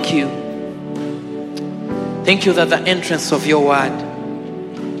 thank you. Thank you that the entrance of your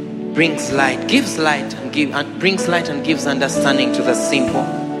word brings light, gives light and brings light and gives understanding to the simple.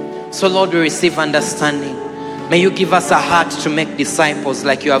 So Lord, we receive understanding. May you give us a heart to make disciples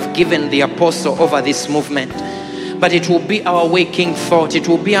like you have given the apostle over this movement. But it will be our waking thought. It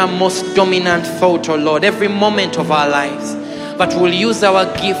will be our most dominant thought, oh Lord, every moment of our lives. But we'll use our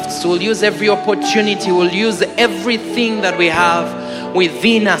gifts. We'll use every opportunity. We'll use everything that we have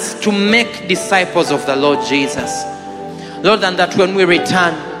within us to make disciples of the Lord Jesus. Lord, and that when we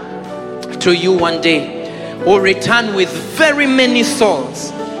return to you one day, we'll return with very many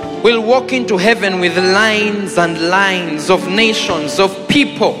souls. We'll walk into heaven with lines and lines of nations, of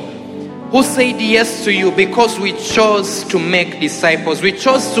people who said yes to you because we chose to make disciples. We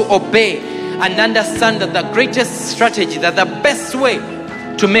chose to obey and understand that the greatest strategy, that the best way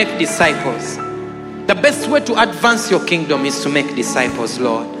to make disciples, the best way to advance your kingdom is to make disciples,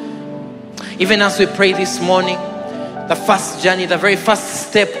 Lord. Even as we pray this morning, the first journey, the very first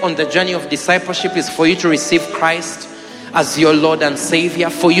step on the journey of discipleship is for you to receive Christ as your Lord and Savior,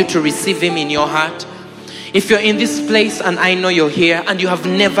 for you to receive Him in your heart. If you're in this place and I know you're here and you have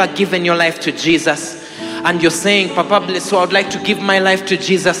never given your life to Jesus and you're saying, Papa bless you, I would like to give my life to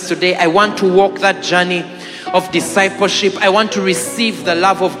Jesus today. I want to walk that journey of discipleship. I want to receive the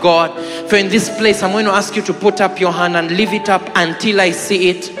love of God. If you're in this place, I'm going to ask you to put up your hand and leave it up until I see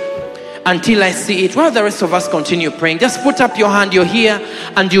it. Until I see it. While the rest of us continue praying, just put up your hand. You're here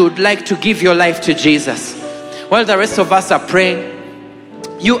and you would like to give your life to Jesus. While the rest of us are praying,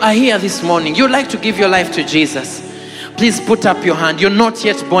 you are here this morning. You'd like to give your life to Jesus. Please put up your hand. You're not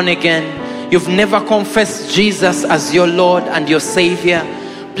yet born again. You've never confessed Jesus as your Lord and your Savior.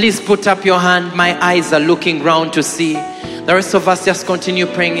 Please put up your hand. My eyes are looking round to see. The rest of us just continue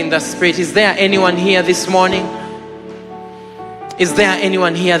praying in the Spirit. Is there anyone here this morning? Is there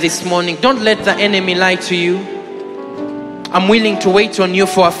anyone here this morning? Don't let the enemy lie to you. I'm willing to wait on you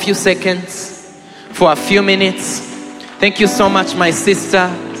for a few seconds, for a few minutes. Thank you so much, my sister.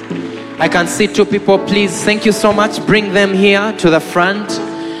 I can see two people, please. Thank you so much. Bring them here to the front.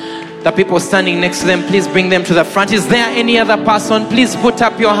 The people standing next to them, please bring them to the front. Is there any other person? Please put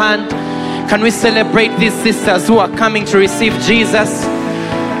up your hand. Can we celebrate these sisters who are coming to receive Jesus?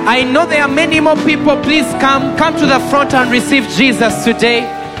 I know there are many more people. Please come to the front and receive Jesus today.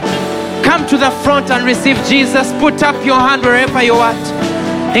 Come to the front and receive Jesus. Put up your hand wherever you're at.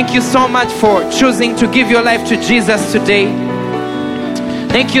 Thank you so much for choosing to give your life to Jesus today.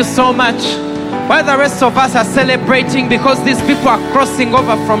 Thank you so much. While the rest of us are celebrating because these people are crossing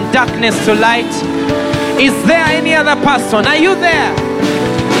over from darkness to light, is there any other person? Are you there?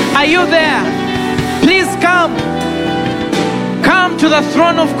 Are you there? Please come. Come to the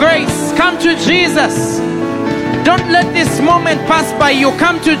throne of grace. Come to Jesus. Don't let this moment pass by you.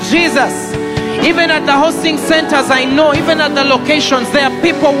 Come to Jesus. Even at the hosting centers, I know, even at the locations, there are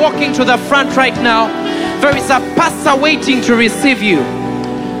people walking to the front right now. There is a pastor waiting to receive you.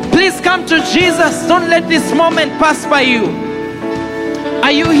 Please come to Jesus. Don't let this moment pass by you.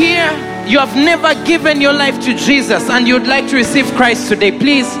 Are you here? You have never given your life to Jesus and you'd like to receive Christ today.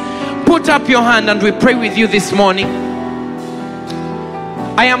 Please put up your hand and we pray with you this morning.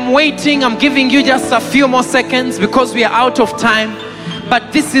 I am waiting. I'm giving you just a few more seconds because we are out of time.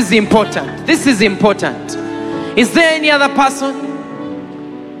 But this is important. This is important. Is there any other person?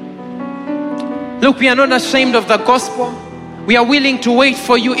 Look, we are not ashamed of the gospel. We are willing to wait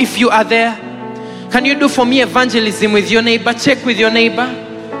for you if you are there. Can you do for me evangelism with your neighbor? Check with your neighbor.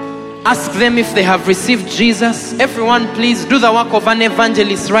 Ask them if they have received Jesus. Everyone, please do the work of an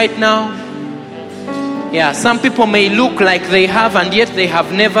evangelist right now. Yeah, some people may look like they have and yet they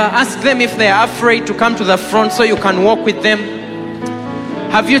have never. Ask them if they are afraid to come to the front so you can walk with them.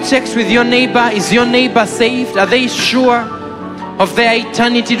 Have you checked with your neighbor? Is your neighbor saved? Are they sure of their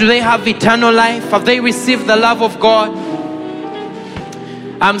eternity? Do they have eternal life? Have they received the love of God?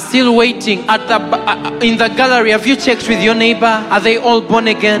 I'm still waiting at in the gallery. Have you checked with your neighbor? Are they all born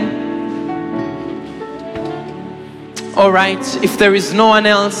again? All right. If there is no one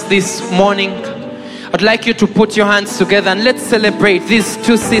else this morning, I'd like you to put your hands together and let's celebrate these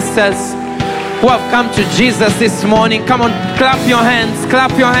two sisters who have come to Jesus this morning. Come on, clap your hands,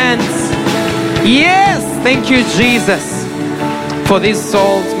 clap your hands. Yes, Thank you, Jesus, for these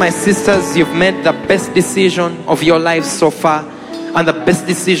souls. My sisters, you've made the best decision of your lives so far, and the best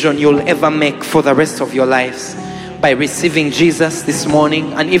decision you'll ever make for the rest of your lives, by receiving Jesus this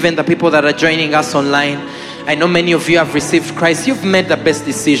morning. And even the people that are joining us online, I know many of you have received Christ. You've made the best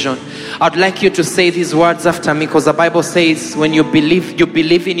decision. I'd like you to say these words after me, because the Bible says when you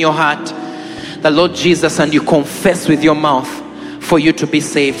believe in your heart the Lord Jesus and you confess with your mouth for you to be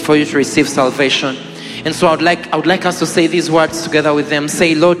saved, for you to receive salvation. And so I would like us to say these words together with them.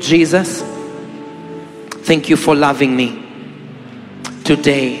 Say, Lord Jesus, thank you for loving me.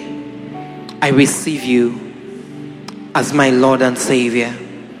 Today, I receive you as my Lord and Savior.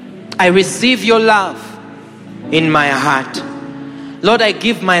 I receive your love in my heart. Lord, I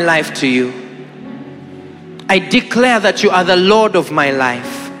give my life to you. I declare that you are the Lord of my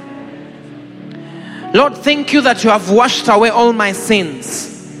life. Lord, thank you that you have washed away all my sins,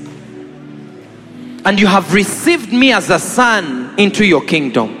 and you have received me as a son into your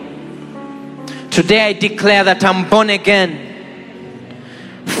kingdom. Today I declare that I'm born again.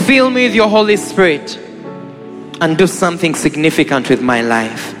 Fill me with your Holy Spirit and do something significant with my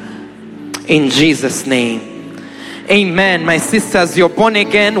life. In Jesus' name, amen. My sisters, you're born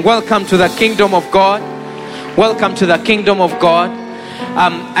again. Welcome to the kingdom of God. Welcome to the kingdom of God.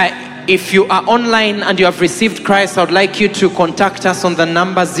 If you are online and you have received Christ, I would like you to contact us on the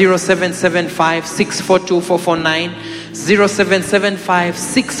number 0775 642 449, 0775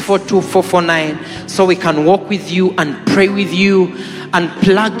 642 449, so we can walk with you and pray with you and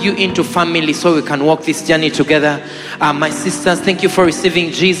plug you into family, so we can walk this journey together. My sisters, thank you for receiving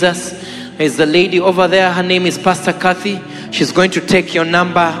Jesus. There's the lady over there. Her name is Pastor Kathy. She's going to take your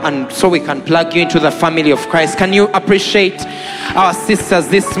number, and so we can plug you into the family of Christ. Can you appreciate our sisters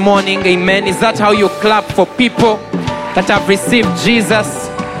this morning? Amen. Is that how you clap for people that have received Jesus?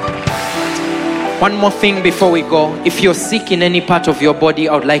 One more thing before we go. If you're sick in any part of your body,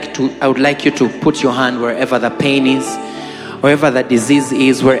 I would like you to put your hand wherever the pain is, wherever the disease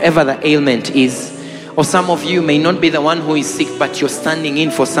is, wherever the ailment is. Or some of you may not be the one who is sick, but you're standing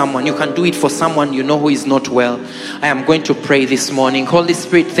in for someone. You can do it for someone you know who is not well. I am going to pray this morning. Holy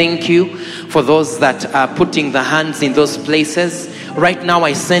Spirit, thank you for those that are putting the hands in those places. Right now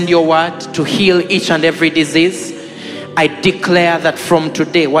I send your word to heal each and every disease. I declare that from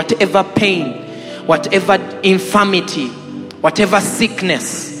today, whatever pain, whatever infirmity, whatever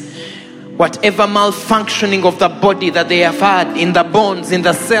sickness, whatever malfunctioning of the body that they have had in the bones, in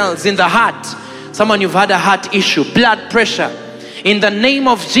the cells, in the heart. Someone, you've had a heart issue, blood pressure. In the name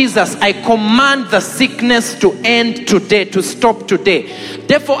of Jesus, I command the sickness to end today, to stop today.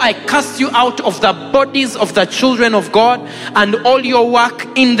 Therefore, I cast you out of the bodies of the children of God, and all your work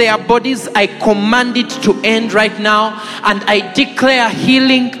in their bodies, I command it to end right now. And I declare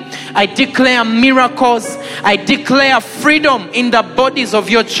healing. I declare miracles. I declare freedom in the bodies of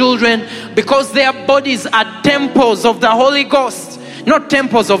your children, because their bodies are temples of the Holy Ghost, not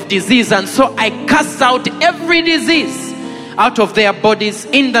temples of disease. And so I cast out every disease out of their bodies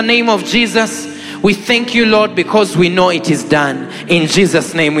in the name of Jesus. We thank you, Lord, because we know it is done. In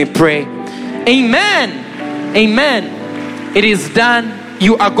Jesus' name we pray. Amen. Amen. It is done.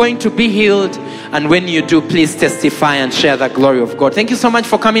 You are going to be healed. And when you do, please testify and share the glory of God. Thank you so much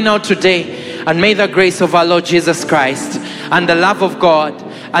for coming out today. And may the grace of our Lord Jesus Christ and the love of God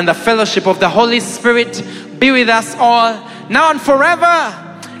and the fellowship of the Holy Spirit be with us all now and forever.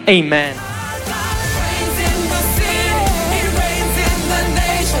 Amen.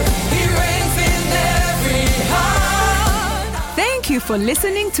 Thank you for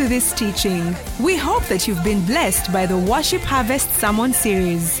listening to this teaching. We hope that you've been blessed by the Worship Harvest Sermon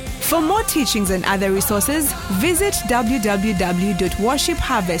series. For more teachings and other resources, visit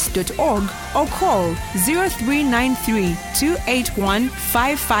www.worshipharvest.org or call 0393 281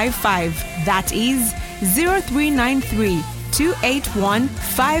 555. That is 0393 281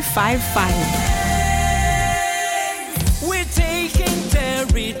 555. We're taking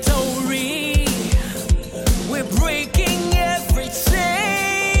territory.